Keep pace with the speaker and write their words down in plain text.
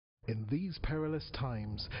In these perilous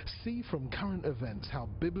times, see from current events how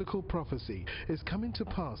biblical prophecy is coming to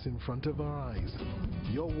pass in front of our eyes.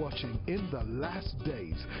 You're watching In the Last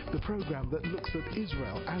Days, the program that looks at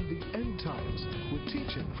Israel and the end times with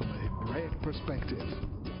teaching from a Hebraic perspective.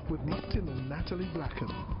 With Martin and Nathalie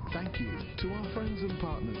Blackham, thank you to our friends and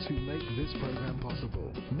partners who make this program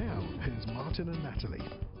possible. Now, here's Martin and Nathalie.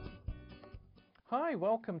 Hi,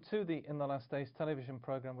 welcome to the In the Last Days television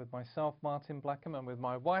program with myself, Martin Blackham, and with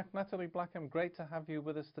my wife, Nathalie Blackham. Great to have you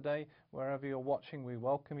with us today. Wherever you're watching, we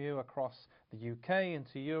welcome you across the UK,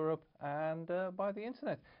 into Europe, and by the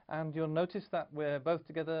internet. And you'll notice that we're both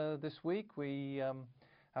together this week. We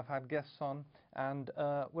have had guests on, and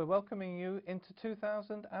we're welcoming you into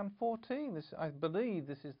 2014. I believe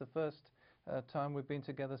this is the first time we've been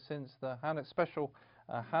together since the special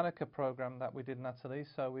Hanukkah program that we did, Nathalie.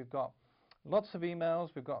 So we've got lots of emails,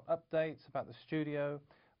 we've got updates about the studio,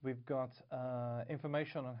 we've got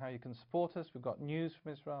information on how you can support us, we've got news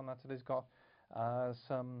from Israel. Nathalie's got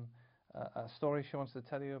some story she wants to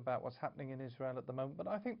tell you about what's happening in Israel at the moment. But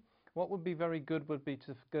I think what would be very good would be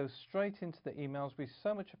to go straight into the emails. We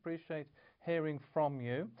so much appreciate hearing from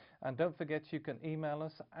you. And don't forget, you can email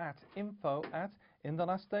us at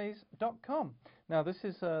info@inthelastdays.com. Now this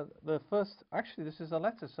is the first, actually this is a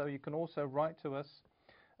letter, so you can also write to us.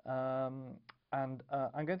 And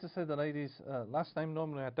I'm going to say the lady's last name.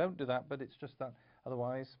 Normally I don't do that, but it's just that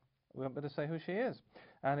otherwise we won't be able to say who she is.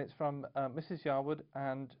 And it's from Mrs. Yarwood,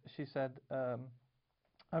 and she said,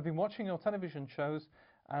 I've been watching your television shows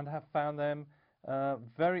and have found them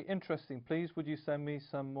very interesting. Please would you send me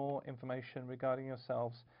some more information regarding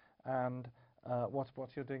yourselves and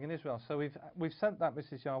what you're doing in Israel. So we've sent that,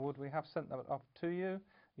 Mrs. Yarwood. We have sent that off to you.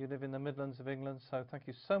 You live in the Midlands of England, so thank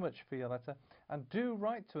you so much for your letter. And do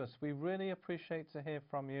write to us. We really appreciate to hear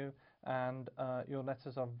from you, and your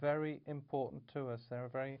letters are very important to us. They're a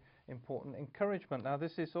very important encouragement. Now,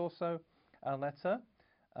 this is also a letter,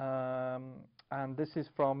 and this is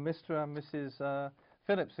from Mr. and Mrs.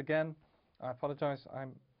 Phillips. Again, I apologise. I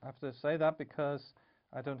have to say that because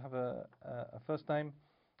I don't have a first name,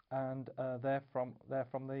 and they're from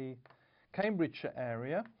the Cambridgeshire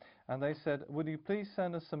area, and they said, would you please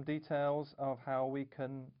send us some details of how we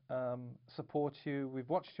can support you? We've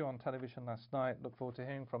watched you on television last night, look forward to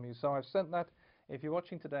hearing from you. So I've sent that. If you're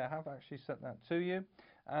watching today, I have actually sent that to you,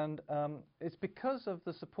 and it's because of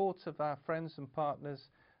the support of our friends and partners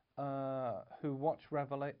who watch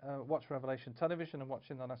Revelation Television and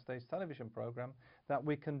watching the Last Days television program that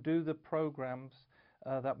we can do the programs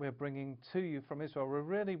that we're bringing to you from Israel.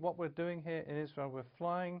 What we're doing here in Israel, we're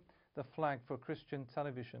flying the flag for Christian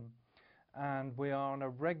television, and we are on a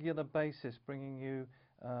regular basis bringing you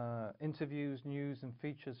interviews, news and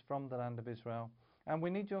features from the land of Israel, and we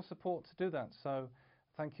need your support to do that. So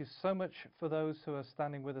thank you so much for those who are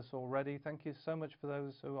standing with us already. Thank you so much for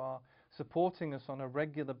those who are supporting us on a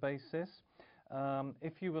regular basis.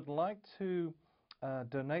 If you would like to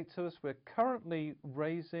donate to us, we're currently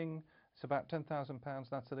raising, it's about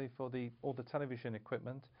 £10,000, Nathalie, for all the television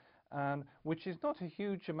equipment, and which is not a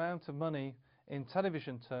huge amount of money in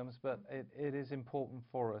television terms, but it is important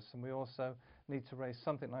for us. And we also need to raise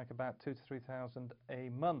something like about £2,000 to £3,000 a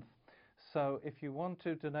month. So if you want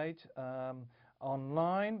to donate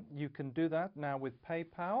online, you can do that now with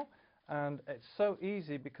PayPal, and it's so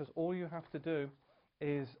easy because all you have to do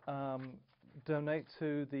is donate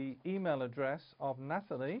to the email address of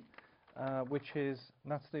Nathalie, which is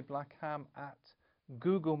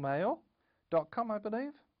nathaliebblackham@googlemail.com, I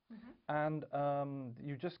believe. Mm-hmm. And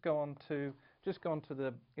you just go on to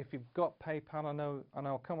the, if you've got PayPal, and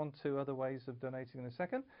I'll come on to other ways of donating in a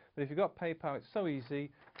second, but if you've got PayPal, it's so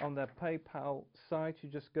easy. On their PayPal site, you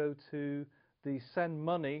just go to the send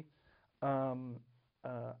money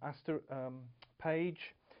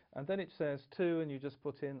page, and then it says to, and you just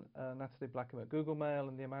put in Nathalie Blackham at Google Mail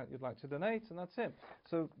and the amount you'd like to donate, and that's it.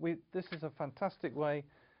 So this is a fantastic way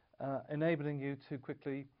enabling you to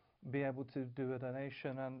quickly be able to do a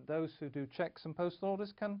donation, and those who do checks and postal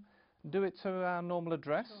orders can do it to our normal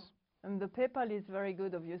address. Sure. And the PayPal is very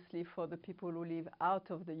good, obviously, for the people who live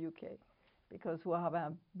out of the UK, because we have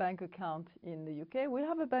a bank account in the UK. We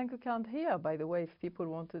have a bank account here, by the way, if people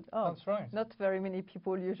wanted. Oh, that's right. Not very many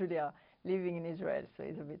people usually are living in Israel, so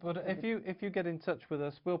it's a bit. But if you get in touch with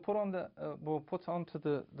us, we'll put onto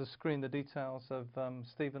the screen the details of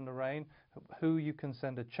Stephen Lorraine, who you can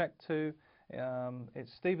send a cheque to.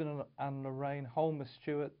 It's Stephen and Lorraine Holmer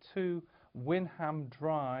Stewart, 2 Winham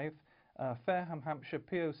Drive, Fareham, Hampshire,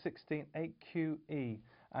 PO 16 8QE.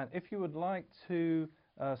 And if you would like to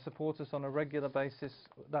support us on a regular basis,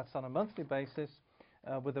 that's on a monthly basis,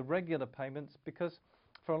 with the regular payments, because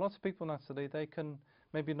for a lot of people, Nathalie, they can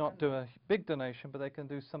maybe not do a big donation, but they can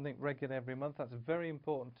do something regular every month. That's very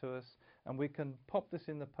important to us, and we can pop this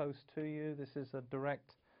in the post to you. This is a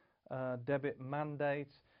direct debit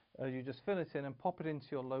mandate. You just fill it in and pop it into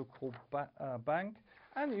your local bank.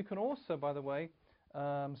 And you can also, by the way,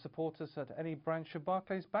 support us at any branch of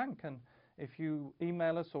Barclays Bank. And if you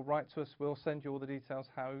email us or write to us, we'll send you all the details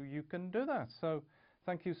how you can do that. So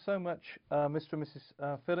thank you so much, Mr. and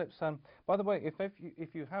Mrs. Phillips. And by the way,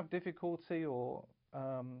 if you have difficulty or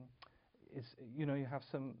you have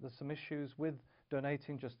there's some issues with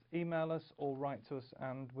donating, just email us or write to us,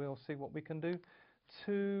 and we'll see what we can do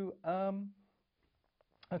to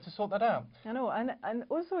sort that out. I know, and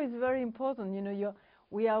also it's very important.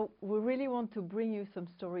 We really want to bring you some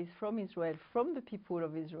stories from Israel, from the people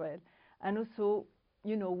of Israel, and also,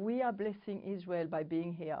 we are blessing Israel by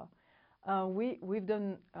being here. We've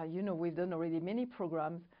done, we've done already many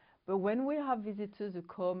programs, but when we have visitors who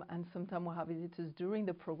come, and sometimes we have visitors during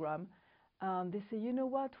the program, they say, you know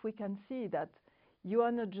what, we can see that you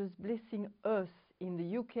are not just blessing us in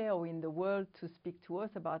the UK or in the world to speak to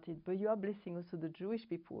us about it, but you are blessing also the Jewish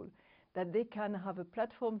people, that they can have a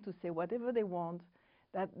platform to say whatever they want,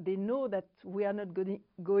 that they know that we are not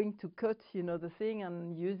going to cut, the thing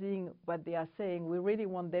and using what they are saying. We really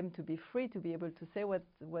want them to be free to be able to say what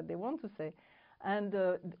they want to say. And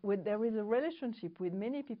there is a relationship with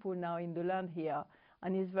many people now in the land here,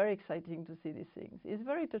 and it's very exciting to see these things. It's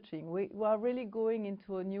very touching. We are really going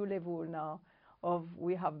into a new level now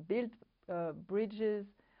we have built bridges,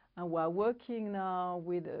 and we are working now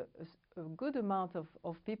with a good amount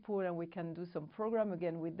of people, and we can do some program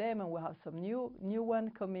again with them, and we have some new one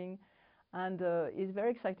coming, and it's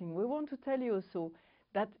very exciting. We want to tell you also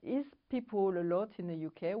that is people a lot in the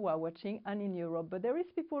UK who are watching, and in Europe, but there is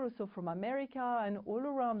people also from America and all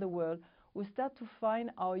around the world who start to find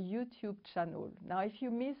our YouTube channel. Now, if you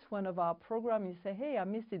miss one of our programs, you say, hey, I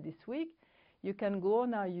missed it this week, you can go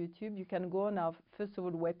on our YouTube, you can go on our, first of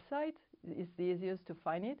all, website. It's the easiest to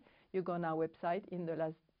find it. You go on our website,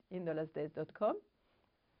 inthelastdays.com,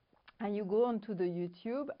 and you go onto the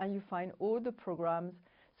YouTube and you find all the programs.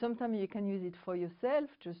 Sometimes you can use it for yourself,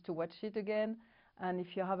 just to watch it again. And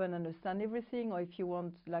if you haven't understand everything, or if you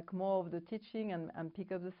want like more of the teaching and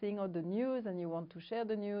pick up the thing, or the news, and you want to share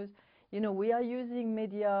the news, we are using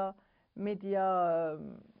media,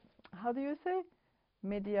 how do you say?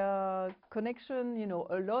 Media connection,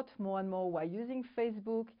 a lot more and more. We're using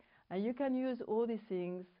Facebook, and you can use all these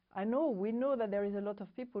things. We know that there is a lot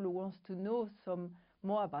of people who wants to know some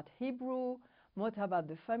more about Hebrew, more about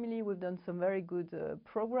the family. We've done some very good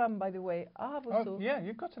program, by the way. I have also, yeah,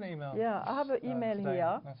 you've got an email. Yeah, I have an email today,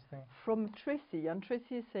 here from Tracy, and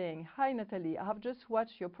Tracy is saying, hi Nathalie, I have just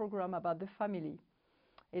watched your program about the family.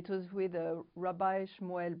 It was with Rabbi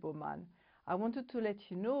Shmuel Bowman. I wanted to let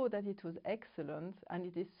you know that it was excellent, and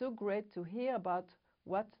it is so great to hear about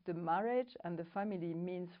what the marriage and the family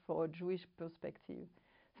means for a Jewish perspective.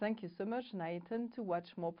 Thank you so much, and I intend to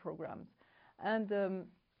watch more programs. And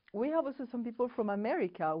we have also some people from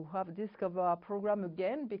America who have discovered our program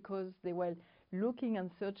again because they were looking and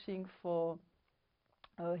searching for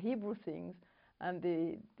Hebrew things, and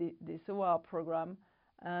they saw our program.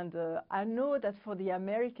 And I know that for the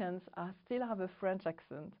Americans, I still have a French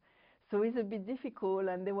accent. So it's a bit difficult,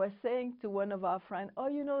 and they were saying to one of our friends, oh,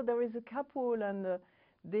 there is a couple, and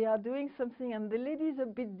they are doing something, and the lady is a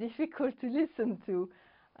bit difficult to listen to.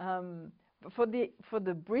 For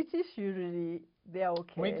the British, usually, they are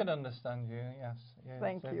okay. We can understand you, yes.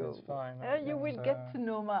 Thank you. It's fine. You will get to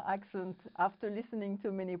know my accent after listening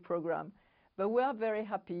to many programs. But we are very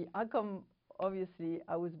happy. Obviously,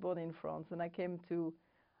 I was born in France, and I came to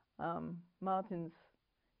Martin's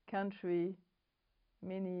country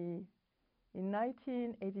in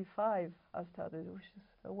 1985, I started, which is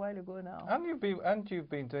a while ago now. And you've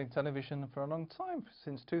been doing television for a long time,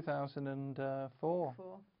 since 2004.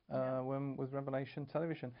 When with Revelation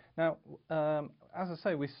Television. Now, as I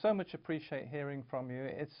say, we so much appreciate hearing from you.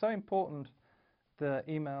 It's so important, the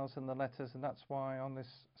emails and the letters, and that's why on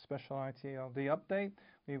this special ITLD update,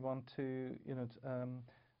 we want to,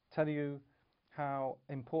 tell you how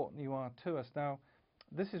important you are to us. Now,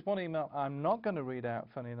 this is one email I'm not going to read out,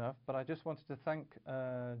 funny enough, but I just wanted to thank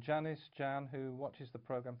Jan, who watches the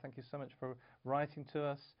program. Thank you so much for writing to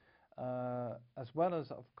us, as well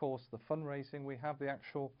as, of course, the fundraising. We have the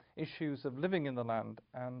actual issues of living in the land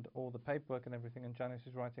and all the paperwork and everything, and Janice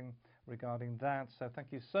is writing regarding that. So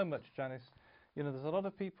thank you so much, Janice. There's a lot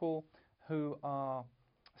of people who are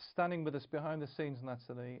standing with us behind the scenes,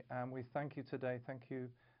 Nathalie, and we thank you today. Thank you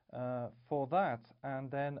for that.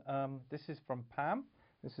 And then this is from Pam.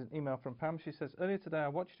 This is an email from Pam. She says, earlier today I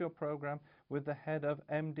watched your program with the head of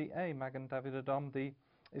MDA, Magen David Adom, the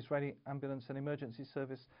Israeli Ambulance and Emergency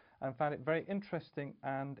Service, and found it very interesting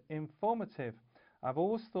and informative. I've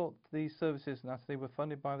always thought these services, Nathalie, were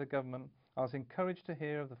funded by the government. I was encouraged to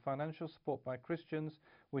hear of the financial support by Christians,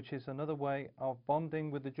 which is another way of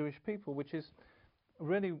bonding with the Jewish people, which is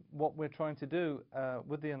really what we're trying to do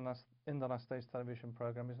with the In the Last Days television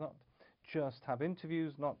program, is not just have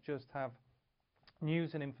interviews, not just have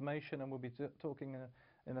news and information, and we'll be talking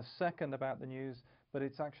in a second about the news, but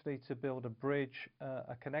it's actually to build a bridge,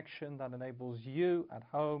 a connection that enables you at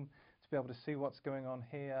home to be able to see what's going on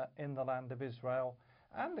here in the land of Israel,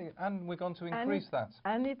 and we're going to increase that.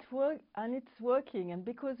 And it's working, and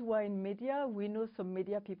because we're in media, we know some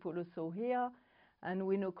media people also here, and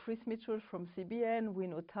we know Chris Mitchell from CBN, we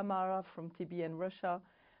know Tamara from TBN Russia,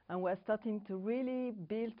 and we're starting to really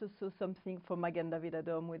build also something for Magen David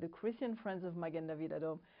Adom with the Christian Friends of Magen David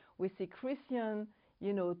Adom. We see Christian,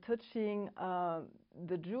 you know, touching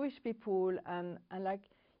the Jewish people and like,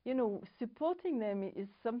 you know, supporting them is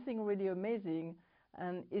something really amazing,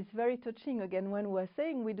 and it's very touching. Again, when we're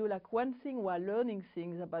saying we do like one thing, we're learning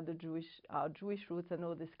things about the our Jewish roots and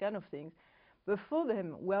all these kind of things. But for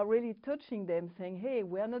them, we're really touching them, saying, hey,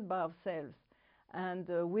 we're not by ourselves. And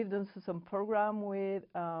we've done some program with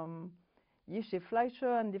Yishe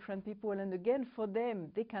Fleischer and different people. And again, for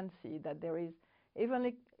them, they can see that there is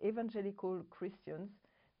evangelical Christians.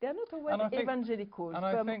 They're not always evangelical,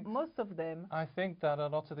 but most of them. I think that a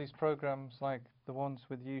lot of these programs, like the ones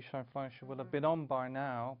with Yishe Fleischer, will have been on by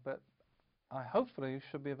now, but hopefully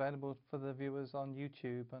should be available for the viewers on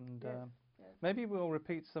YouTube. And maybe we'll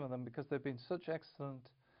repeat some of them because they've been such excellent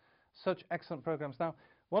programs. Now,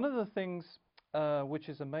 one of the things which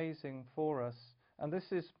is amazing for us, and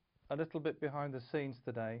this is a little bit behind the scenes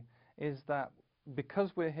today, is that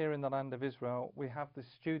because we're here in the land of Israel, we have this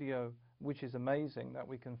studio which is amazing that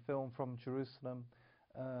we can film from Jerusalem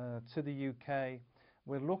to the UK.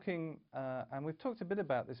 We're looking, and we've talked a bit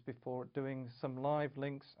about this before, doing some live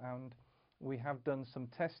links, and we have done some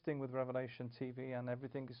testing with Revelation TV, and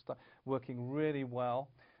everything is working really well.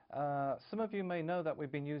 Some of you may know that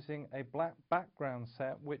we've been using a black background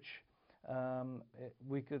set, which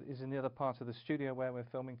is in the other part of the studio where we're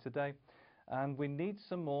filming today, and we need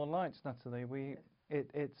some more lights, Nathalie.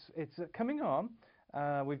 It's coming on.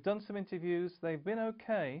 We've done some interviews. They've been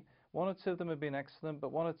okay. One or two of them have been excellent,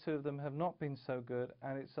 but one or two of them have not been so good,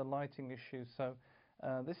 and it's a lighting issue. So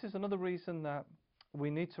this is another reason that we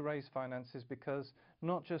need to raise finances, because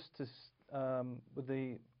not just with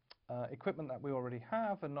the equipment that we already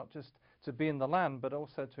have, and not just to be in the land, but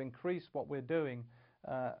also to increase what we're doing,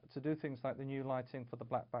 to do things like the new lighting for the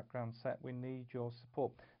black background set. We need your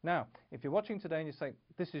support. Now, if you're watching today and you say,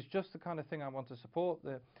 this is just the kind of thing I want to support,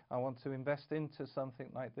 I want to invest into something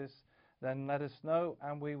like this, then let us know,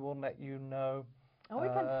 and we will let you know. And we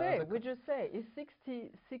can say, we just say, it's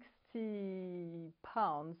 60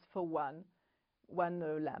 pounds for one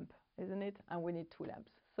lamp, isn't it? And we need 2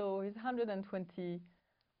 lamps. So it's 120.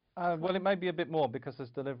 Well, it may be a bit more because there's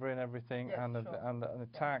delivery and everything, yes, and the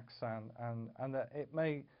tax, and it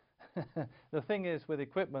may. The thing is with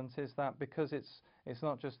equipment is that because it's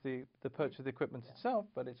not just the purchase of the equipment itself,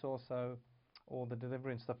 but it's also all the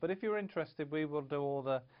delivery and stuff. But if you're interested, we will do all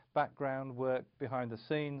the background work behind the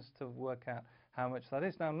scenes to work out how much that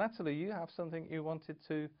is. Now, Nathalie, you have something you wanted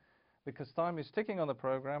to, because time is ticking on the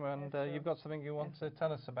program, and you've got something you want to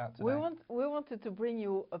tell us about today. We wanted to bring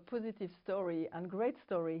you a positive story and great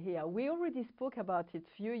story here. We already spoke about it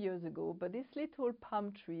a few years ago, but this little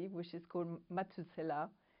palm tree, which is called Methuselah,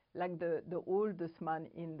 like the oldest man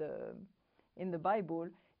in the Bible,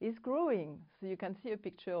 is growing. So you can see a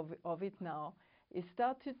picture of it now. It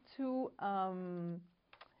started to,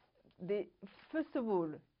 first of all,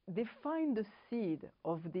 they find the seed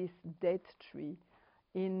of this date tree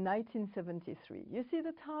in 1973. You see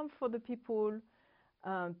the time for the people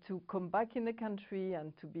to come back in the country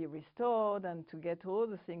and to be restored and to get all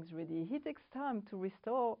the things ready. It takes time to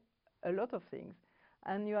restore a lot of things.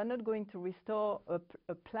 And you are not going to restore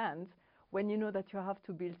a plant when you know that you have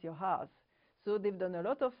to build your house. So they've done a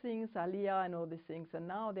lot of things, Aliyah and all these things, and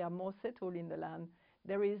now they are more settled in the land.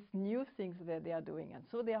 There is new things that they are doing. And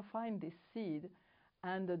so they are finding this seed,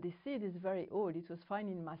 and the seed is very old. It was found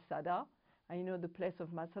in Masada. And you know, the place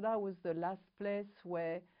of Masada was the last place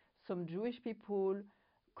where some Jewish people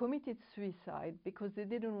committed suicide because they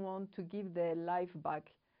didn't want to give their life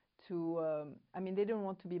back to, they didn't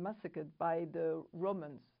want to be massacred by the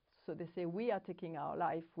Romans. So they say, we are taking our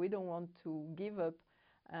life. We don't want to give up,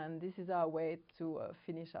 and this is our way to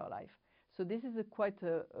finish our life. So this is quite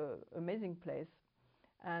a amazing place.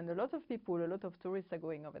 and a lot of people, a lot of tourists are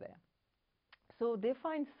going over there. So they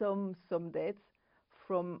find some dates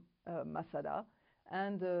from Masada,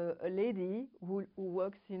 and a lady who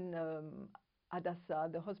works in Hadassah,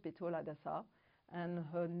 the hospital Hadassah, and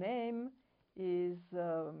her name is,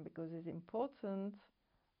 because it's important,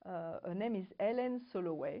 her name is Ellen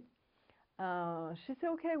Soloway. She said,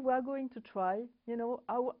 okay, we are going to try, you know,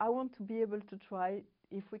 I want to be able to try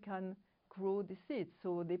if we can grow the seeds.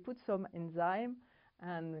 So they put some enzyme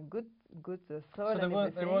and good soil so and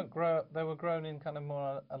everything. They were grown in kind of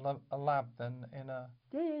more a lab than in a...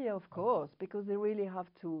 Yeah, of course, because they really have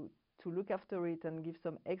to look after it and give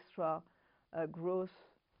some extra growth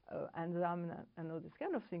enzyme and all these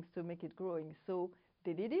kind of things to make it growing. So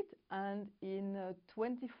they did it, and in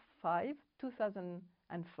 2005,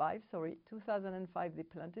 they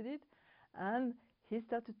planted it, and he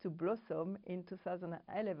started to blossom in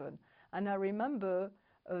 2011. And I remember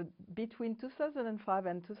between 2005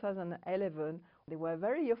 and 2011, they were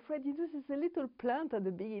very afraid. You know, this is a little plant at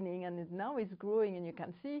the beginning, and now it's growing, and you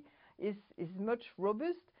can see it's much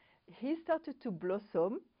robust. He started to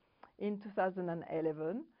blossom in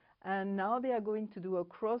 2011, and now they are going to do a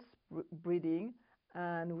cross breeding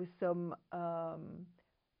and with some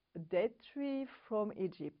date tree from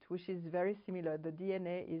Egypt, which is very similar. The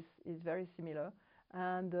DNA is very similar,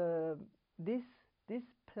 and this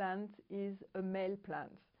plant is a male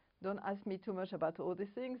plant. Don't ask me too much about all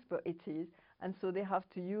these things, but it is. And so they have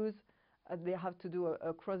to use, they have to do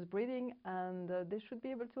a crossbreeding, and they should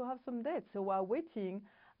be able to have some dates. So we're waiting,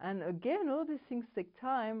 and again, all these things take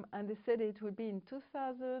time, and they said it will be in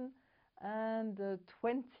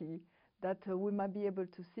 2020 that we might be able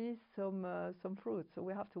to see some fruit. So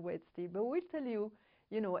we have to wait still. But we'll tell you,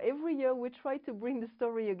 you know, every year we try to bring the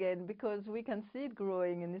story again, because we can see it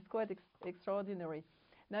growing, and it's quite extraordinary.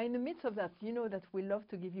 Now, in the midst of that, you know that we love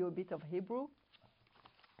to give you a bit of Hebrew.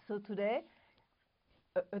 So today,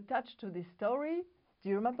 attached to this story, do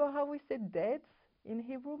you remember how we said dates in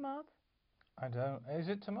Hebrew, Mart? I don't. Is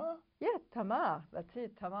it Tamar? Yeah, Tamar. That's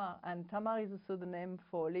it, Tamar. And Tamar is also the name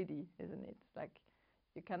for a lady, isn't it? Like,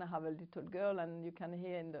 you can have a little girl, and you can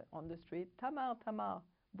hear on the street, Tamar, Tamar,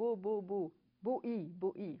 bo, bo, bo, bo-i,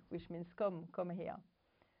 which means come here.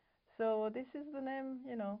 So this is the name,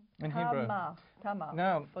 you know, in Tamar,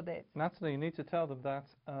 now, for dates. Nathalie, you need to tell them that,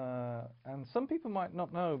 and some people might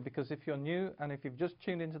not know, because if you're new and if you've just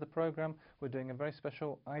tuned into the program, we're doing a very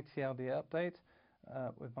special ITLD update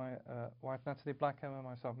with my wife Nathalie Blackham and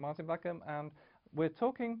myself Martin Blackham, and we're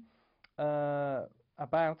talking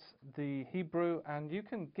about the Hebrew, and you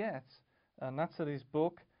can get Nathalie's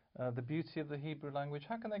book, The Beauty of the Hebrew Language.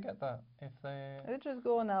 How can they get that? If they just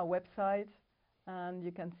go on our website, and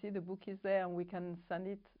you can see the book is there, and we can send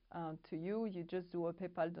it to you. You just do a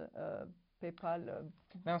PayPal.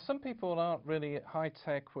 Now, some people aren't really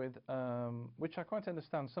high-tech with, which I quite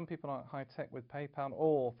understand. Some people aren't high-tech with PayPal,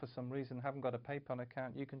 or for some reason haven't got a PayPal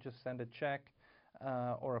account. You can just send a check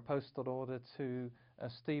or a postal order to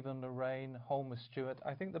Stephen Lorraine, Holmer Stewart.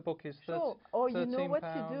 I think the book is sure. Or you know what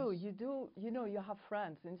 £13. you do. You know, you have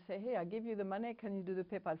friends, and you say, hey, I give you the money. Can you do the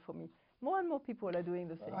PayPal for me? More and more people are doing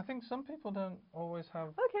the same. I think some people don't always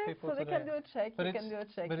have people so they can do a check. But you can do a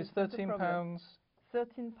check. But it's £13.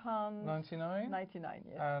 £13.99. 99,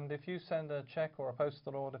 yes. And if you send a check or a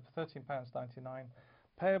postal order for £13.99,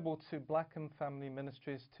 payable to Blackham Family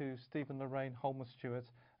Ministries, to Stephen Lorraine, Holmer Stewart,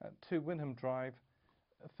 2 Wyndham Drive,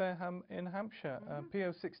 Fareham in Hampshire,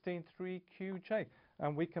 PO 163QJ,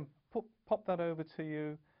 and we can pop that over to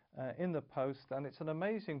you in the post. And it's an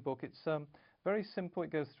amazing book. It's very simple.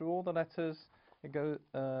 It goes through all the letters. It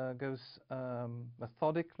goes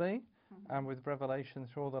methodically and with revelation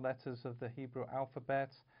through all the letters of the Hebrew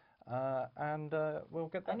alphabet. And we'll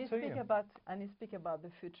get that to you. And you speak about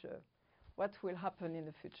the future, what will happen in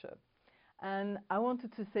the future. And I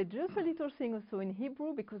wanted to say just a little thing also in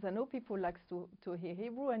Hebrew, because I know people like to hear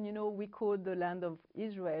Hebrew, and you know we call the land of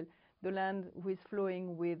Israel the land who is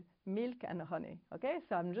flowing with milk and honey. Okay,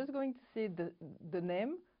 so I'm just going to say the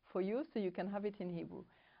name for you so you can have it in Hebrew.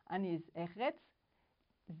 And it's Eretz,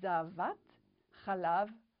 Zavat, Chalav,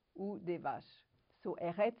 Udevash. So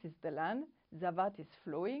Eretz is the land, Zavat is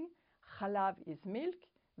flowing, Chalav is milk,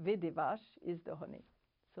 Vedevash is the honey.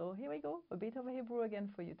 So here we go, a bit of Hebrew again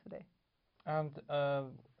for you today. And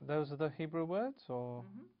those are the Hebrew words, or?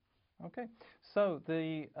 Okay. So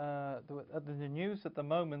the news at the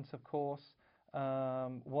moment, of course,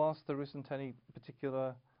 whilst there isn't any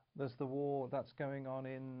particular, there's the war that's going on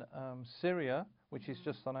in Syria, which is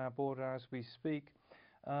just on our border as we speak.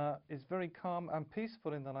 It's very calm and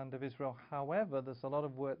peaceful in the land of Israel. However, there's a lot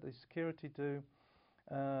of work the security do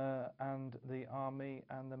and the army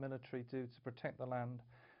and the military do to protect the land.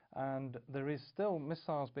 And there is still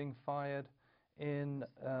missiles being fired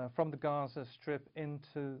from the Gaza Strip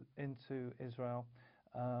into Israel,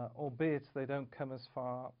 albeit they don't come as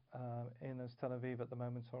far in as Tel Aviv at the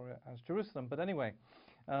moment or as Jerusalem. But anyway,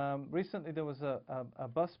 recently there was a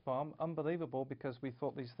bus bomb, unbelievable, because we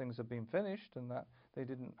thought these things had been finished and that they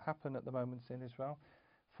didn't happen at the moment in Israel.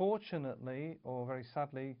 Fortunately, or very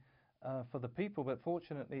sadly for the people, but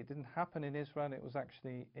fortunately it didn't happen in Israel, it was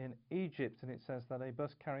actually in Egypt, and it says that a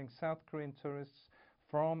bus carrying South Korean tourists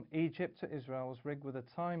from Egypt to Israel was rigged with a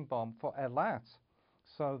time bomb for Eilat.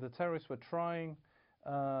 So the terrorists were trying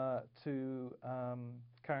to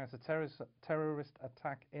carry out a terrorist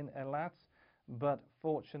attack in Eilat, but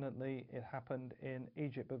fortunately it happened in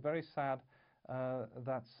Egypt. But very sad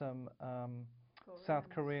that some South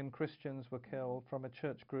Korean Christians were killed from a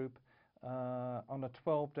church group on a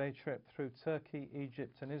 12-day trip through Turkey,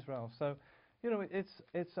 Egypt and Israel. So, you know,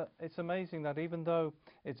 it's amazing that even though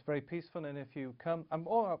it's very peaceful, and if you come,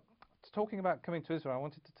 talking about coming to Israel, I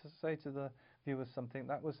wanted to say to the viewers something.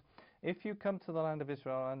 That was, if you come to the land of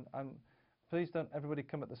Israel, and please don't everybody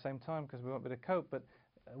come at the same time because we won't be able to cope, but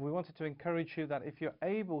we wanted to encourage you that if you're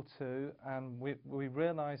able to, and we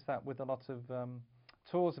realise that with a lot of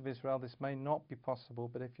tours of Israel this may not be possible,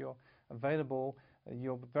 but if you're available,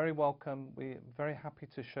 you're very welcome. We're very happy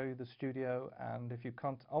to show you the studio, and if you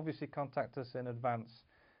obviously contact us in advance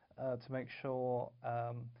to make sure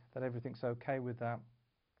that everything's okay with that.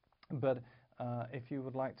 But if you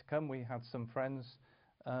would like to come, we had some friends,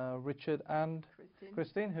 Richard and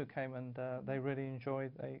Christine, who came, and they really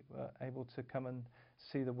enjoyed. They were able to come and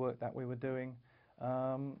see the work that we were doing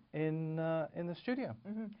in the studio.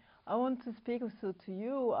 Mm-hmm. I want to speak also to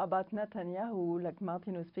you about Netanyahu, like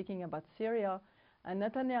Martin was speaking about Syria. And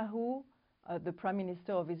Netanyahu, the Prime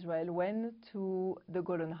Minister of Israel, went to the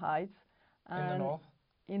Golan Heights. In the north?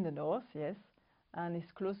 In the north, yes. And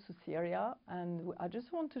it's close to Syria. And I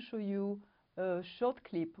just want to show you a short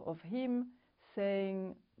clip of him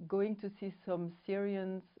saying, going to see some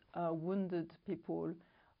Syrians, wounded people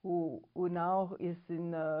who now is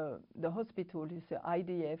in the hospital. It's the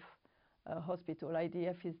IDF hospital.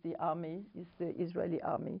 IDF is the army, is the Israeli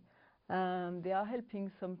army. And they are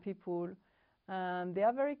helping some people. And they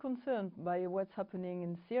are very concerned by what's happening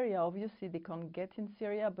in Syria. Obviously, they can't get in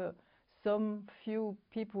Syria, but some few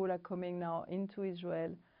people are coming now into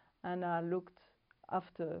Israel and are looked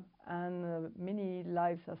after, and many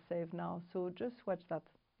lives are saved now. So just watch that.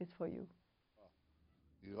 It's for you.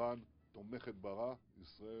 Iran תומכת ברע,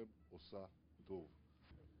 ישראל עושה טוב.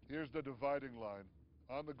 Here's the dividing line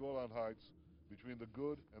on the Golan Heights between the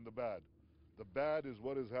good and the bad. The bad is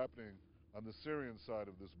what is happening on the Syrian side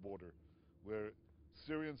of this border, where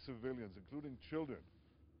Syrian civilians, including children,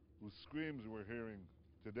 whose screams we're hearing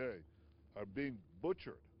today, are being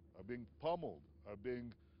butchered, are being pummeled, are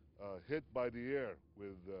being hit by the air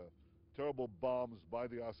with terrible bombs by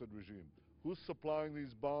the Assad regime. Who's supplying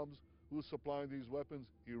these bombs? Who's supplying these weapons?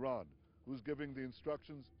 Iran. Who's giving the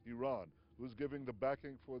instructions? Iran. Who's giving the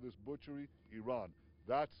backing for this butchery? Iran.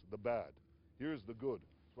 That's the bad. Here's the good.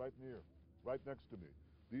 It's right near, right next to me.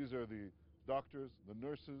 These are the doctors, the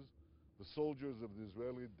nurses, the soldiers of the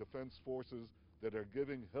Israeli Defense Forces that are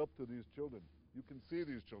giving help to these children. You can see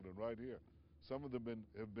these children right here. Some of them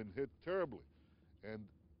have been hit terribly. And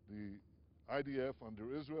the IDF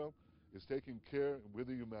under Israel is taking care with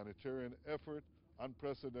a humanitarian effort,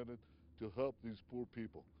 unprecedented, to help these poor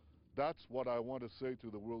people. That's what I want to say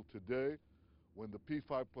to the world today when the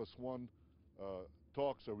P5+1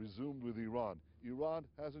 talks are resumed with Iran. Iran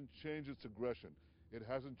hasn't changed its aggression. It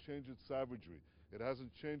hasn't changed its savagery. It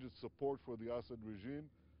hasn't changed its support for the Assad regime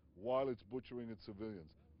while it's butchering its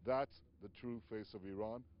civilians. That's the true face of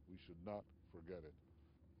Iran. We should not forget it.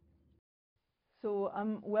 So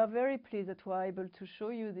we're very pleased that we're able to show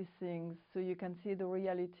you these things so you can see the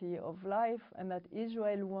reality of life, and that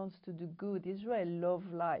Israel wants to do good. Israel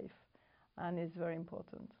loves life, and it's very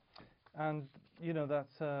important. And, you know, that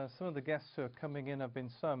some of the guests who are coming in have been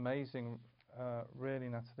so amazing, really,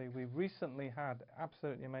 Nathalie. We recently had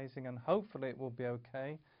absolutely amazing, and hopefully it will be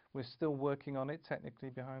okay. We're still working on it technically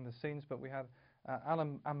behind the scenes, but we had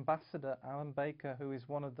Ambassador Alan Baker, who is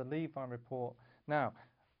one of the Levi Report. Now,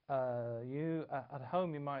 you at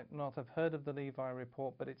home, you might not have heard of the Levi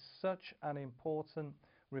Report, but it's such an important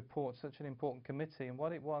report, such an important committee. And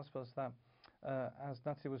what it was that, as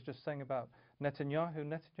Nathalie was just saying about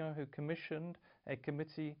Netanyahu commissioned a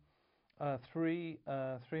committee,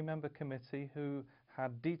 three-member committee who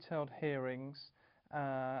had detailed hearings,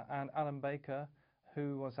 and Alan Baker,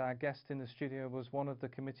 who was our guest in the studio, was one of the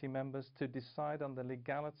committee members to decide on the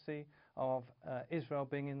legality of Israel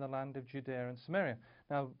being in the land of Judea and Samaria.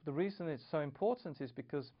 Now, the reason it's so important is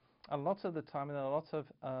because a lot of the time, and a lot of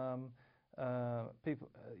people,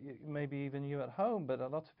 maybe even you at home, but a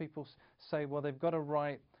lot of people say, well, they've got a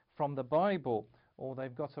right from the Bible, or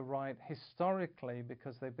they've got a right historically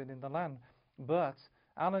because they've been in the land. But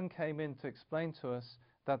Alan came in to explain to us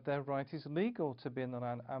that their right is legal to be in the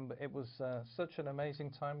land, and it was such an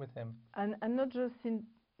amazing time with him. And not just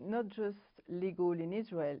legal in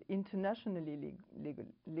Israel, internationally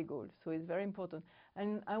legal. So it's very important.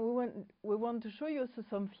 And we want to show you also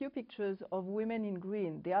some few pictures of women in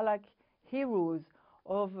green. They are like heroes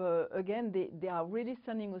of, again, they are really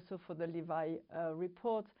standing also for the Levi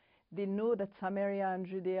report. They know that Samaria and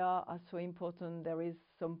Judea are so important. There is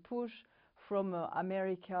some push from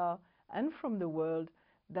America and from the world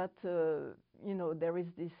that, you know, there is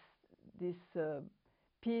this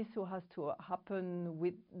peace who has to happen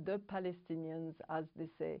with the Palestinians, as they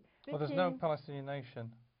say. Well, there's no Palestinian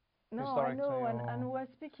nation. No, I know, and we're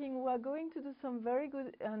going to do some very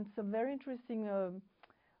good and some very interesting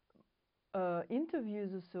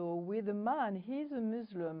interviews also with a man. He's a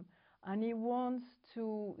Muslim, and he wants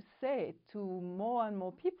to say to more and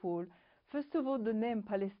more people, first of all, the name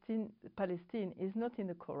Palestine is not in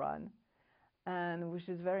the Quran, and which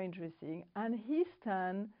is very interesting. And he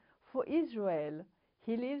stands for Israel.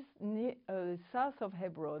 He lives near, south of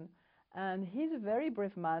Hebron, and he's a very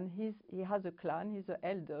brave man. He has a clan. He's an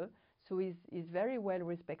elder, so he's very well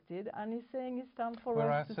respected. And he's saying it's time for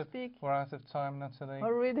us to speak. We're out of time, Nathalie.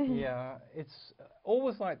 Already? Yeah, it's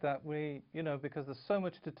always like that. We, you know, because there's so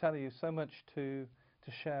much to tell you, so much to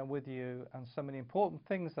share with you, and so many important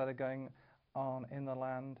things that are going on in the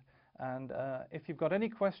land. And if you've got any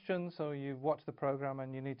questions or you've watched the program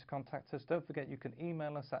and you need to contact us, don't forget you can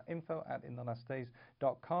email us at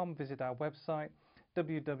info@inthelastdays.com. Visit our website,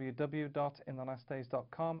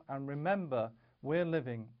 www.inthelastdays.com. And remember, we're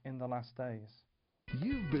living in the last days.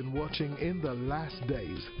 You've been watching In the Last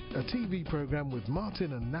Days, a TV program with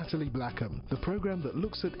Martin and Nathalie Blackham, the program that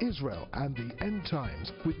looks at Israel and the end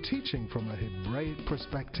times with teaching from a Hebraic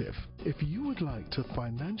perspective. If you would like to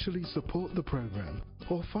financially support the program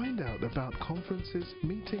or find out about conferences,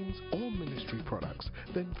 meetings or ministry products,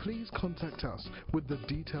 then please contact us with the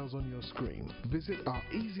details on your screen. Visit our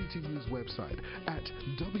easy-to-use website at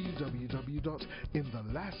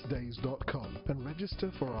www.inthelastdays.com and register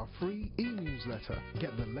for our free e-newsletter.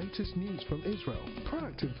 Get the latest news from Israel,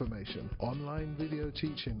 product information, online video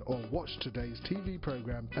teaching, or watch today's TV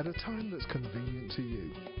program at a time that's convenient to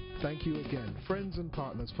you. Thank you again, friends and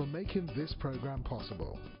partners, for making this program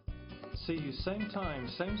possible. See you same time,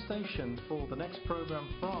 same station for the next program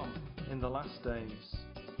from In the Last Days.